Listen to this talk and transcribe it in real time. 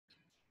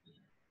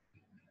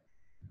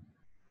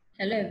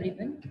Hello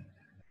everyone.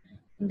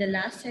 In the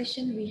last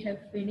session we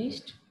have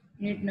finished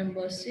unit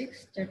number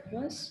 6, that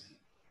was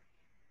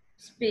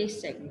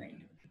space segment.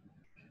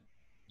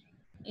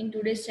 In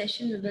today's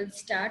session we will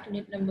start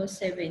unit number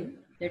 7,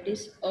 that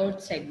is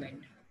earth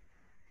segment.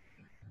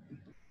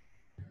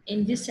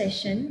 In this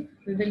session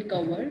we will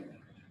cover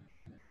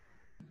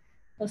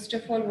first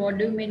of all what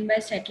do you mean by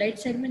satellite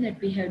segment, that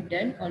we have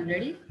done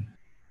already,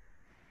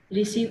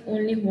 receive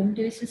only home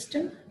TV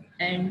system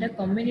and the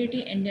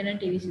community antenna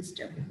TV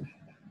system.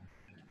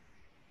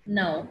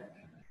 Now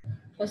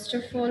first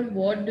of all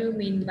what do you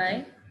mean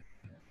by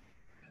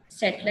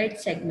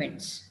satellite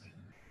segments?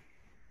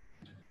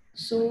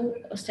 So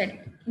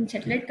in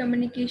satellite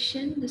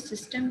communication, the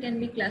system can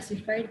be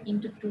classified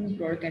into two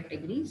broad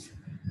categories.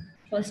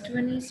 First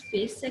one is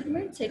space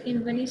segment,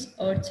 second one is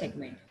earth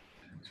segment.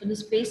 So the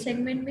space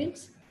segment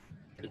means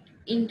it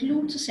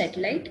includes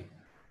satellite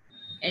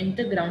and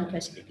the ground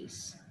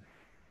facilities.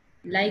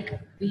 Like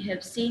we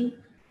have seen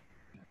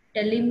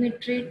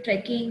telemetry,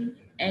 tracking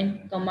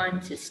and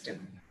command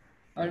system.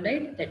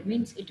 Alright, that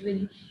means it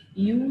will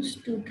use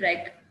to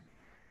track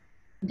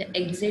the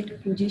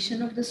exact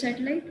position of the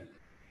satellite,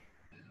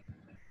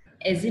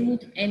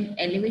 azimuth and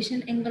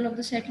elevation angle of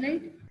the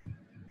satellite,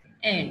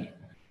 and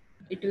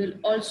it will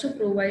also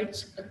provide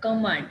a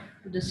command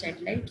to the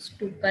satellites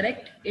to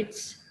correct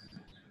its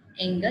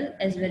angle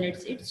as well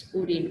as its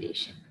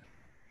orientation.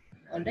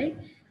 All right,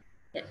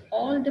 that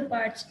all the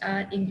parts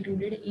are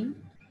included in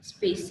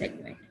space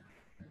segment.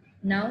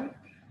 Now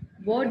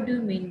what do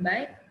you mean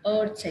by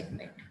earth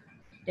segment?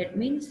 That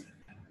means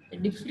the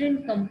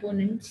different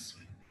components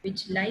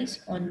which lies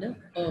on the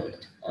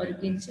earth, or you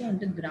can say on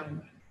the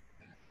ground.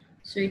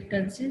 So it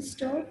consists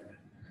of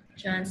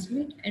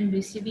transmit and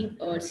receiving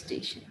earth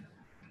station.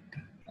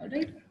 All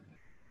right.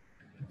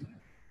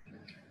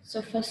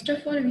 So first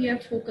of all, we are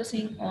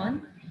focusing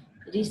on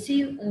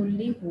receive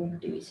only home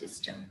TV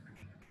system.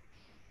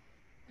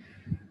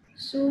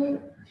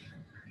 So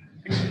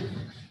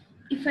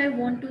if I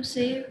want to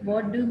say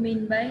what do you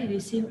mean by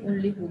receive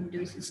only home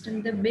TV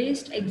system, the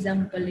best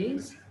example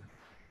is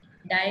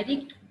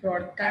direct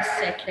broadcast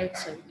satellite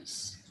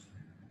service.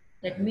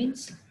 That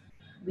means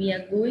we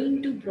are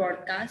going to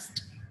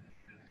broadcast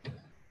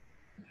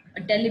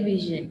a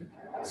television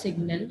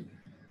signal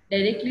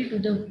directly to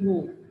the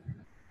home.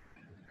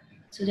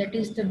 So that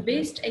is the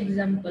best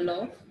example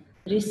of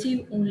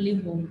receive only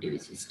home TV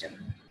system.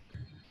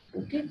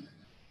 Okay.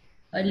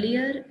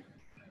 Earlier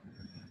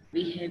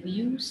we have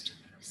used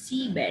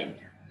C-band,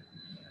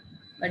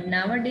 but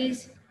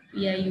nowadays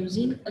we are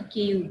using a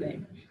Ku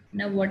band.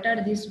 Now what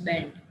are these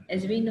band?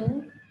 As we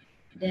know,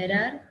 there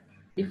are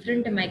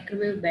different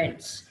microwave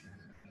bands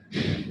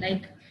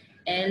like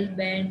L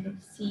band,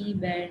 C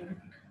band,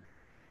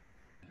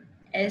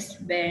 S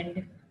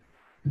band.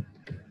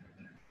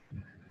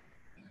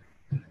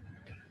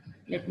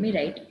 Let me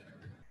write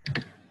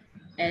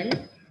L,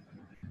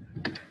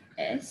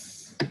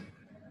 S,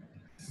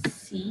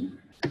 C,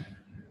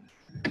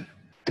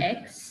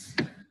 X,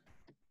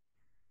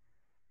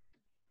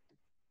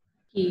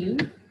 Ku,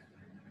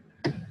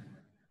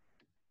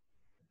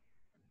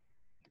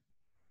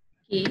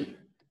 K,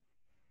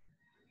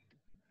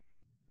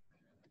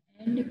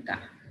 and Ka.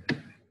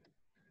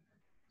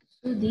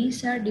 So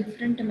these are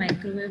different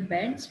microwave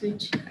bands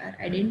which are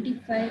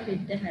identified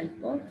with the help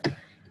of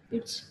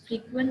its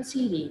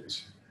frequency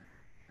range.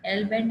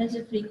 L band has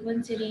a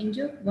frequency range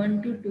of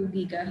 1 to 2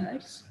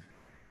 gigahertz.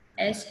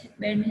 S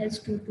band has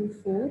 2 to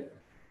 4.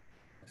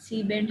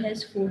 C band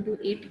has 4 to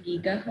 8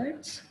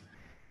 gigahertz.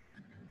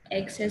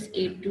 X has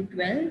 8 to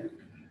 12,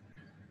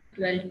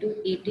 12 to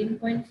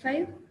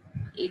 18.5,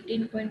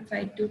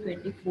 18.5 to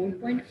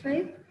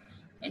 24.5,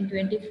 and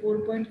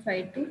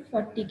 24.5 to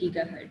 40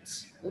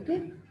 gigahertz.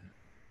 Okay.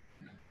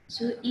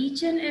 So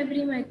each and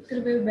every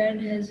microwave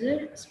band has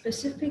a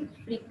specific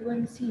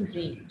frequency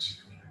range.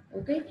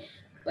 Okay.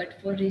 But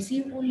for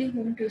receive only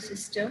home TV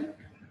system,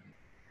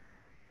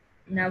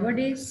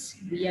 nowadays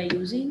we are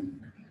using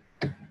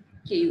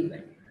Ku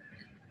band.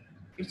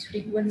 Its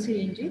frequency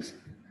range is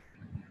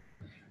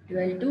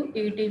 12 to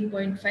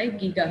 18.5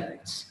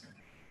 gigahertz.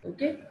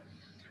 Okay.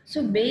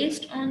 So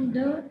based on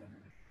the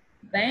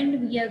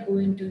band we are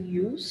going to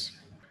use,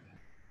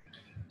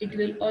 it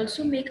will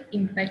also make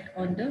impact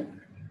on the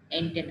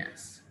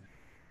antennas.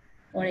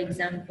 For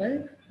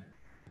example,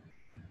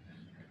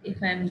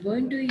 if I am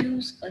going to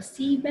use a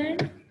C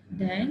band,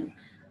 then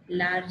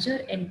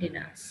larger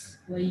antennas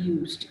were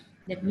used.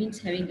 That means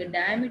having a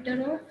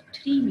diameter of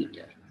 3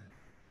 meter.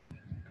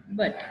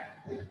 But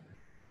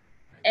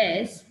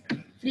as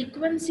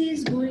frequency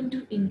is going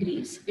to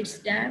increase, its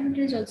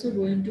diameter is also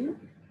going to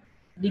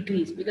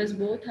decrease because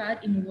both are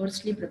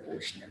inversely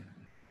proportional.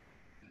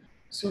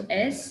 So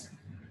as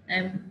I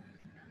am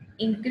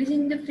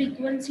increasing the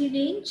frequency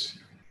range,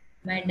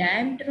 my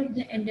diameter of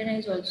the antenna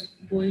is also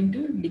going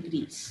to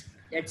decrease.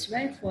 That's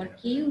why for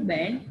Ku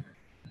band,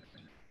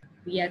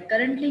 we are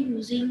currently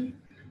using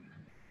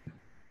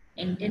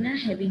antenna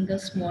having a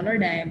smaller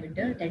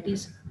diameter, that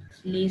is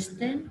less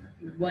than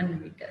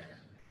 1 meter.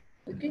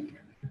 Okay.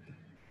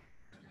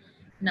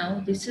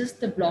 Now this is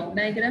the block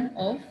diagram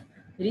of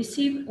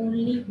receive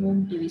only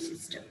home TV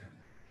system.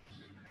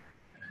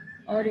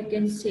 Or you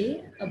can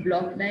say a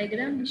block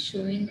diagram is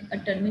showing a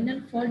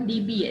terminal for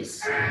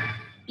DBS,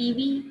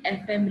 TV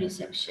FM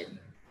reception.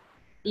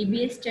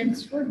 DBS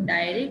stands for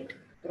direct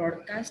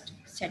broadcast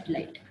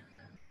satellite.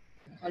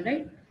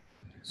 Alright.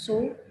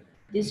 So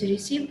this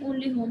receive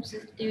only home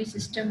TV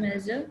system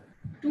has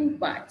two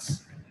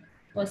parts.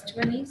 First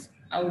one is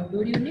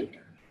outdoor unit,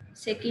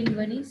 second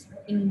one is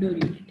indoor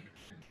unit.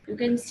 You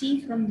can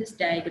see from this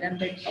diagram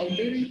that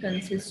outdoor unit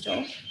consists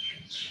of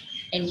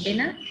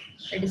antenna,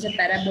 that is a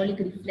parabolic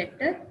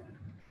reflector.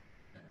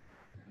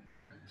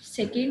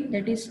 Second,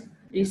 that is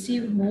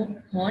receive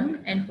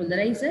horn and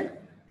polarizer.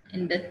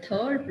 And the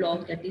third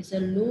block, that is a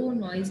low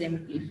noise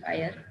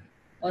amplifier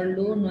or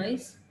low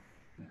noise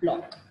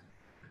block.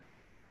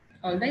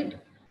 All right.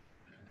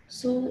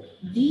 So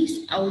this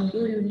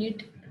outdoor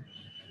unit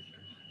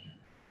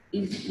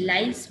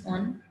lies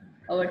on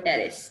our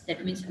terrace.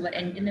 That means our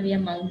antenna, we are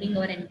mounting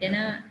our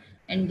antenna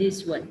and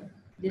this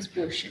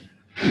portion,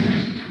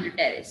 the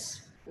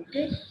terrace.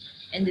 Okay.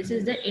 And this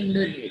is the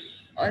indoor unit,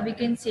 or we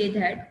can say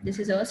that this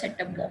is our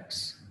setup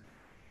box.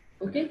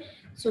 Okay.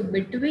 So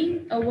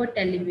between our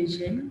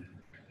television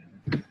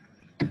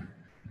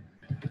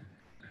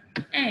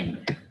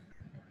and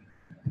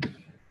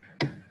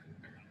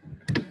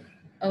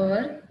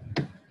our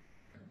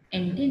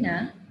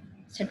antenna,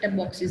 setup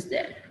box is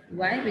there.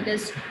 Why?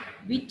 Because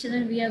which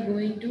channel we are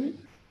going to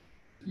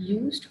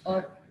use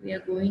or we are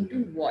going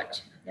to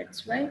watch.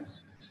 That's why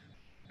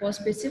for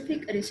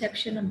specific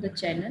reception of the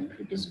channel,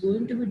 it is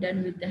going to be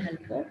done with the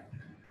help of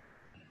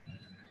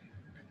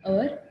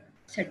our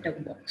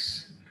setup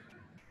box.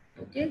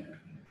 Okay.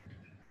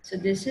 So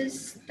this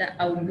is the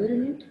outdoor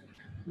unit.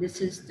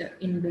 This is the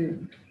indoor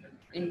unit.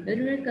 Indoor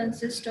unit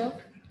consists of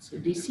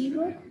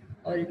receiver,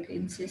 or you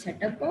can say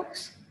setup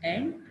box,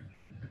 and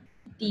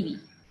TV.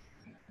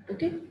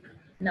 Okay.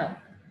 Now,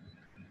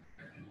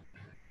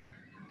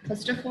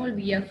 first of all,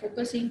 we are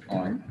focusing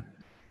on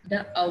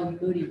the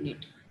outdoor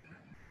unit.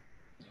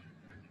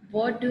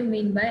 What do you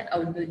mean by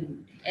outdoor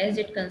unit? As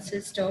it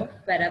consists of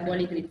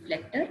parabolic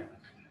reflector,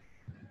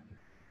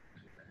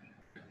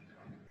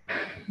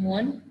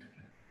 horn,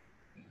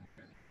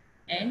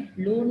 and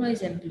low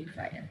noise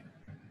amplifier.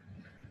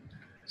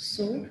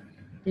 So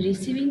the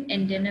receiving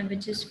antenna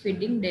which is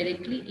feeding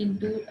directly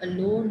into a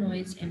low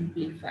noise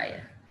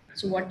amplifier.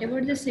 So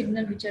whatever the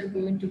signal which are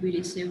going to be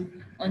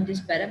received on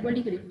this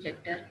parabolic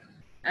reflector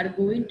are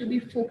going to be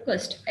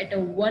focused at a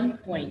one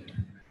point,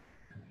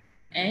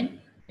 and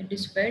it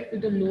is fed to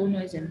the low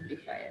noise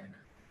amplifier.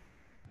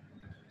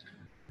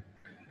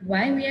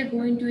 Why we are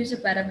going to use a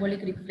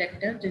parabolic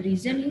reflector? The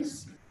reason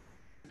is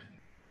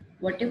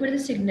whatever the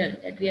signal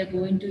that we are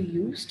going to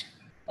use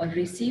or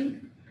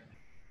receive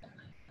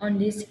on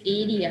this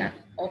area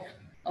of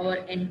our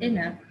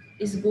antenna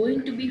is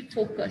going to be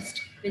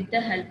focused with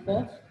the help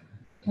of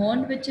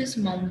horn which is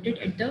mounted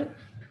at the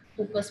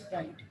focus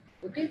point.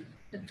 Okay,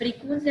 the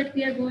frequency that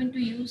we are going to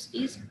use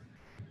is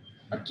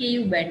a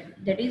Ku band,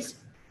 that is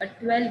a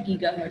 12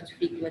 gigahertz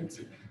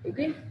frequency.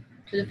 Okay,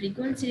 so the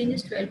frequency range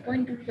is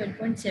 12.2 to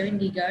 12.7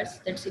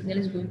 gigahertz. That signal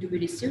is going to be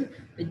received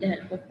with the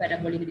help of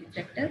parabolic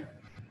reflector,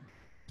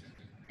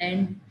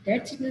 and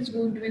that signal is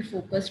going to be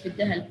focused with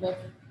the help of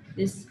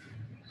this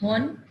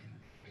horn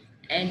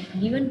and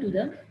given to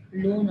the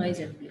low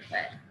noise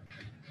amplifier.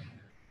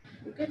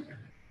 Okay.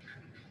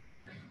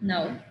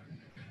 Now,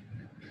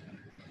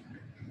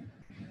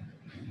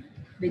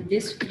 with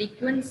this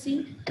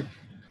frequency,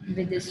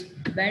 with this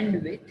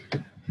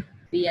bandwidth,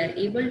 we are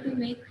able to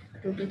make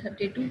total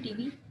 32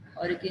 TV,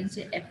 or you can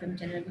say FM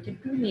channel with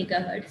 2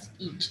 megahertz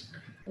each.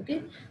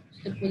 Okay.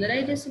 So the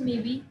polarization may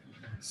be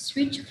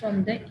switched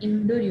from the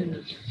indoor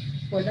unit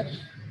for the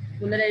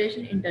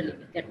polarization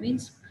interleaving. That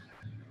means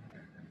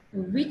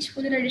which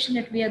polarization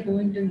that we are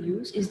going to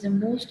use is the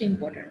most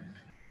important.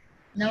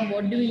 Now,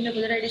 what do we mean by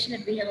polarization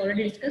that we have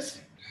already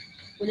discussed?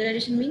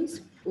 Polarization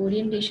means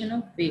orientation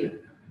of wave.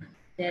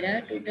 There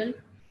are total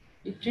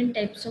different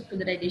types of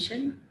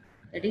polarization,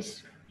 that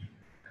is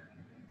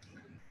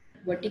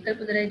vertical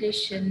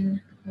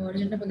polarization,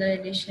 horizontal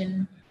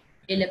polarization,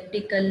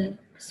 elliptical,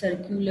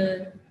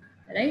 circular,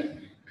 right?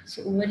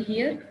 So over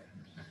here,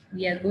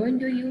 we are going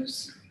to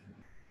use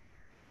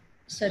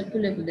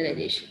circular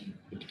polarization.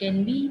 It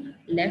can be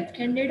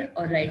left-handed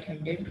or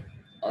right-handed,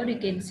 or you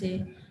can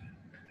say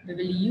we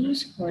will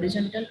use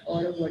horizontal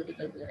or a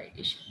vertical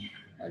polarization.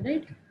 All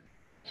right.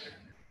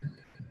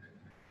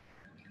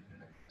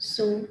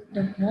 So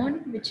the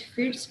horn which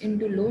fits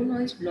into low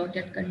noise block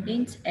that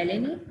contains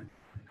LNA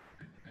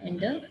and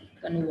the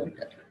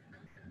converter.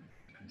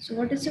 So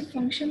what is the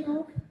function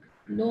of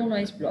low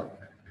noise block?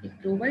 It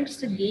provides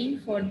the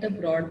gain for the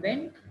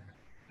broadband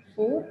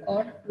 4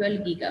 or 12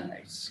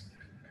 gigahertz.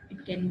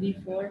 It can be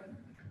for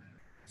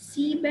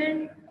C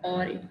band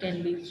or it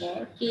can be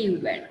for Ku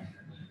band,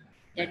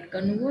 that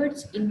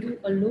converts into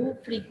a low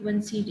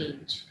frequency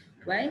range.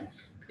 Why?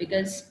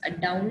 Because a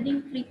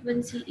downlink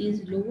frequency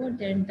is lower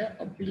than the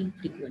uplink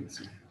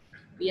frequency.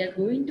 We are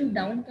going to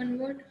down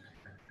convert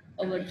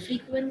our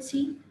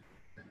frequency,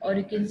 or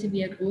you can say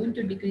we are going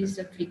to decrease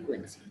the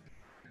frequency.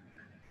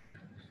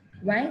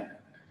 Why?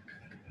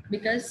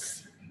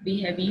 Because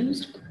we have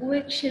used a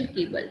coaxial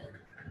cable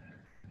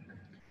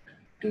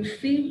to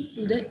feed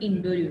to the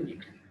indoor unit.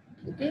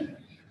 Okay,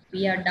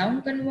 we are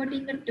down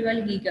converting a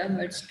 12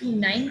 gigahertz to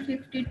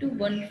 950 to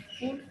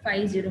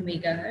 1450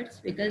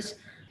 megahertz because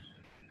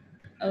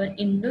our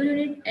indoor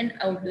unit and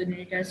outdoor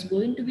unit are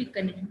going to be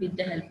connected with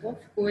the help of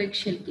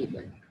coaxial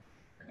cable.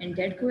 And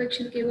that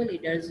coaxial cable,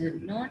 it does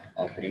not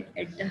operate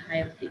at the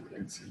higher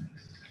frequency.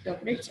 It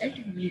operates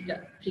at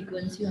mega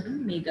frequency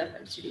on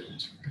megahertz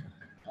range.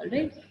 All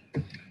right.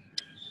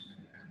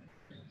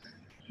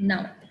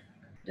 Now,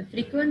 the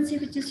frequency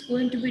which is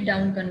going to be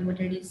down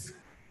converted is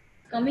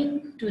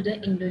coming to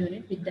the indoor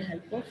unit with the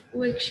help of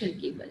coaxial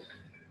cable.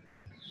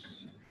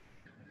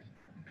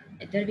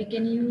 Either we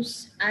can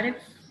use RF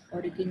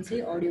or you can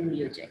say audio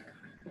video jack.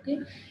 Okay,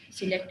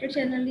 selected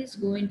channel is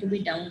going to be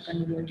down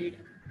converted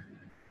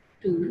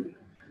to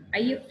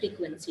IF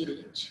frequency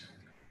range.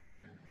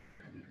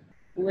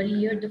 Over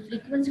here, the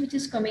frequency which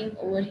is coming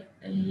over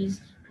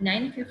is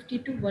 950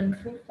 to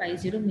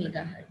 1450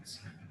 megahertz.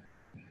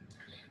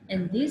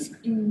 And this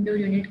indoor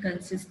unit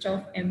consists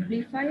of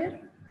amplifier,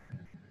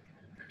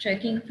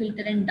 tracking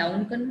filter and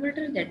down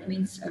converter. That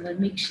means our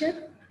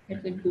mixture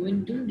that will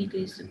going to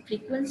decrease the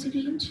frequency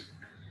range,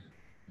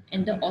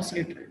 and the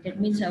oscillator,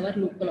 that means our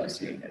local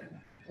oscillator.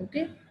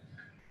 Okay,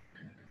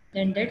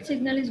 then that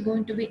signal is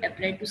going to be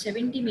applied to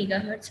 70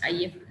 megahertz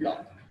IF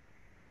block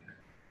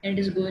and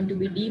is going to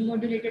be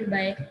demodulated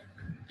by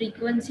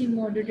frequency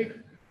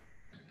modulated.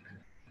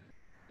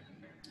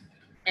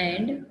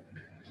 And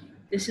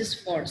this is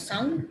for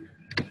sound.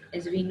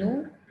 As we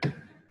know,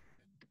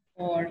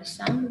 for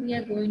sound we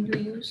are going to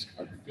use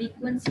a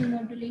frequency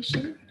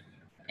modulation,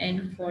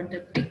 and for the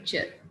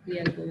picture we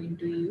are going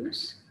to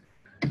use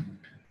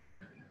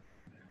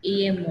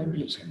AM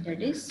modulation,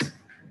 that is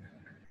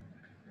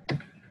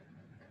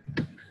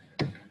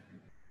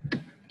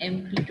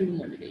amplitude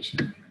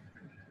modulation.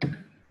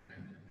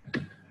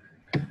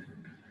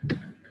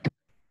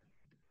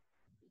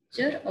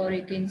 Picture, or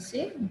you can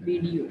say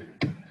video.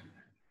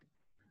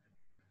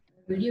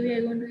 Video we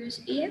are going to use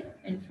AM,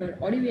 and for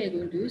audio we are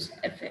going to use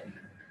FM.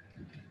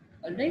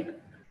 All right.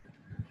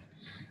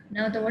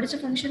 Now, what is the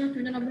function of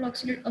the normal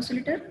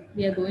oscillator?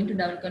 We are going to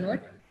down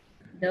convert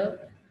the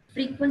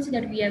frequency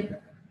that we have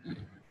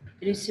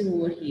received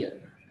over here.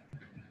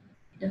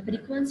 The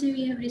frequency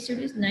we have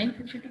received is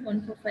 950 to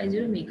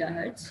 1450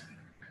 megahertz.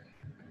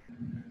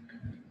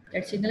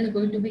 That signal is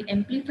going to be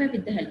amplified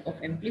with the help of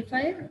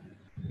amplifier.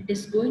 It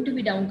is going to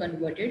be down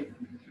converted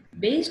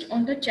based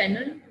on the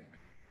channel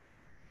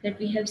that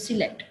we have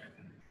select.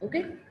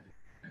 Okay,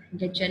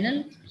 the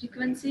channel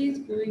frequency is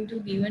going to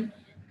be given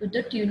to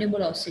the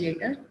tunable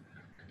oscillator,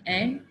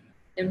 and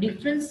the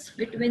difference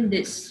between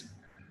this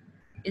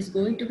is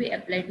going to be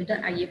applied to the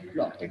IF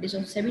block, that is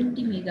of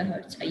 70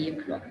 megahertz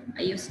IF block.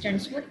 IF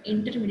stands for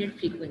intermediate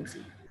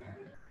frequency.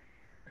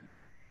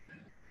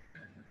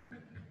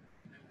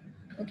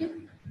 Okay,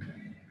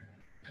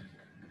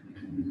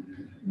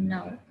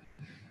 now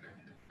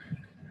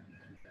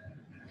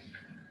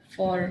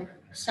for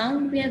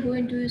sound we are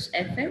going to use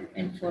FM,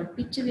 and for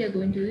picture we are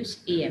going to use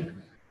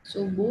AM.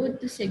 So both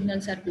the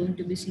signals are going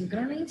to be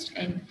synchronized,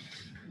 and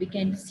we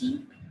can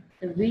see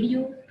the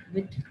video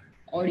with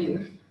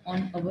audio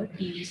on our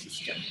TV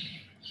system.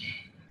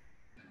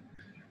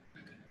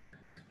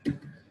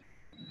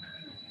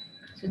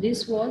 So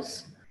this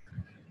was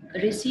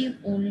receive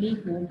only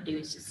home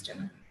TV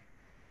system.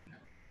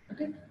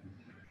 Okay.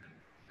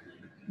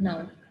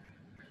 Now,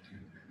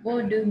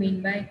 what do you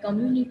mean by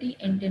community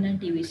antenna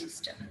TV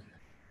system?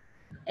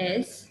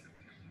 As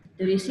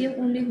the receive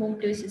only home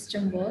TV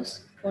system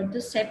was for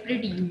the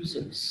separate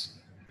users.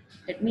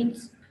 That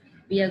means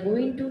we are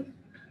going to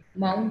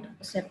mount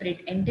a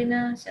separate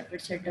antenna,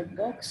 separate set-top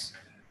box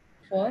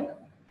for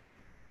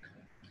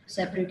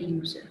separate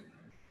user.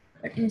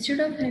 But instead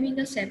of having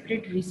a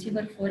separate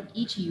receiver for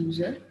each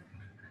user,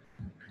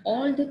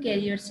 all the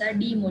carriers are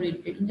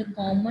demodulated in the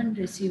common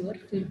receiver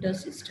filter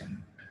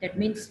system. That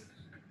means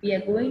we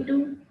are going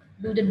to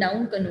do the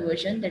down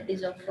conversion, that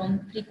is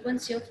from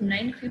frequency of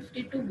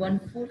 950 to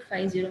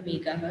 1450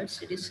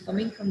 megahertz. It is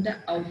coming from the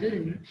outdoor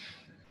unit.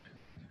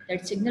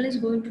 That signal is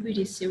going to be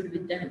received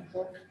with the help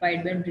of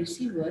wideband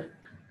receiver,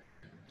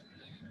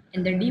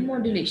 and the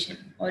demodulation,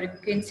 or you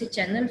can say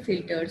channel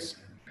filters,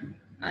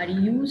 are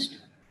used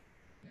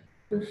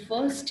to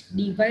first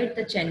divide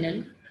the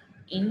channel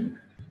in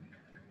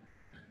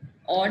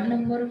odd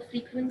number of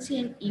frequency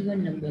and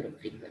even number of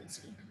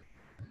frequency.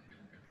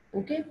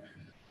 Okay,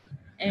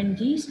 and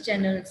these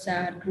channels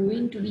are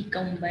going to be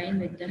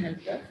combined with the help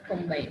of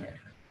combiner,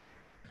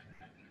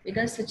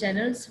 because the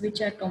channels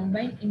which are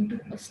combined into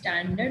a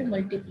standard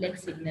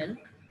multiplex signal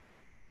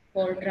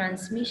for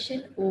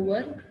transmission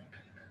over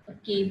a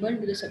cable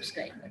to the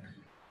subscriber.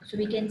 So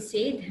we can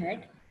say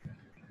that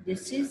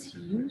this is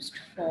used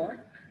for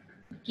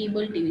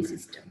cable TV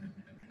system.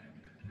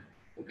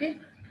 Okay,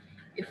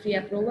 if we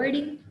are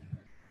providing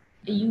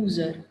a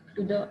user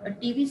to a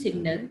TV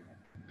signal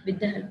with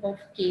the help of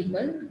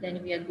cable,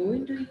 then we are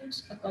going to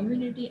use a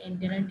community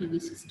antenna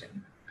TV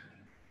system.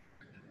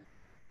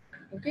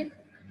 Okay,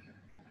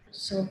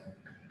 so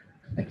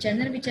a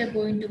channel which are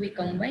going to be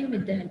combined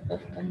with the help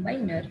of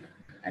combiner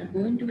are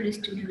going to be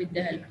distributed with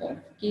the help of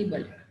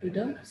cable to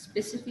the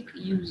specific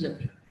user.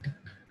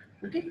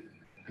 Okay,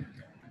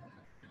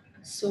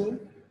 so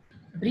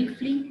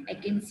briefly I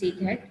can say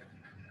that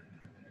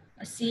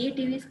a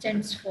CATV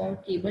stands for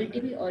cable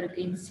TV, or you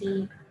can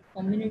say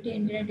community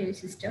antenna TV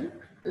system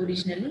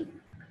originally,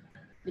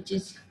 which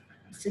is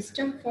a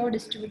system for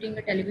distributing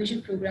a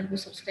television program to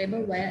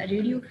subscriber via a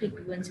radio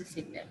frequency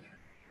signal,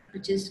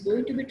 which is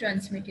going to be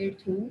transmitted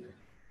through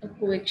a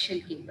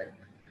coaxial cable.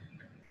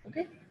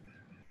 Okay,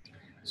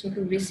 so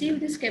to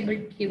receive this cable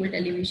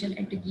television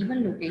at a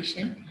given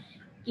location,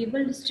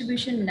 cable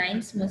distribution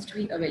lines must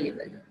be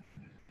available.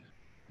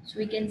 So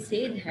we can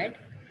say that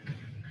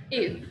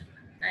if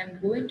I am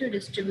going to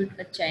distribute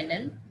a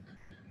channel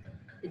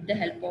with the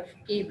help of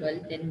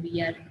cable, then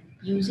we are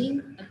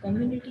using a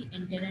community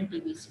antenna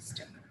TV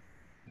system.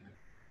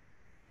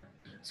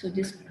 So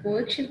this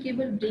coaxial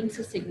cable brings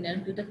a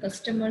signal to the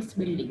customer's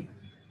building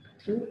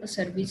through a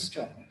service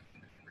drop,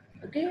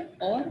 okay,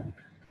 or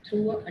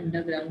through an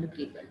underground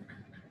cable.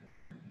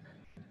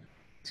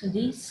 So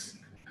these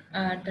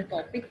are the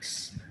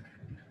topics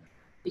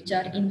which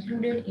are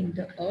included in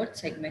the Earth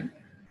segment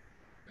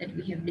that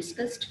we have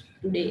discussed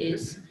today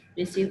is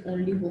receive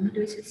only home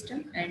TV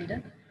system and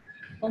the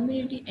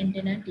community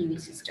antenna TV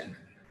system.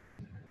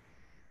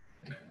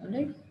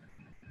 Alright.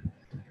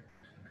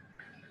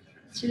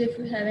 Still, if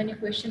you have any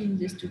question in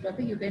this two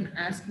topic, you can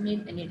ask me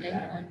at any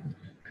time on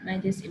my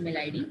this email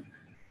ID.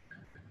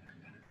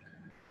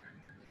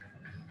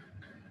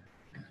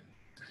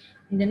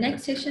 In the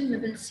next session, we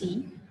will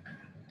see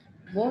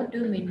what do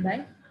you mean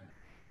by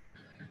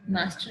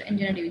master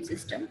antenna TV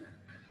system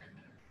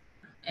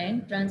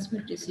and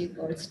transmit receive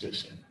call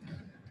station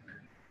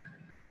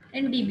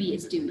and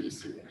DBS TV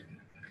receiver.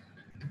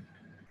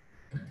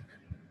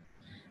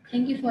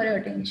 Thank you for your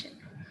attention.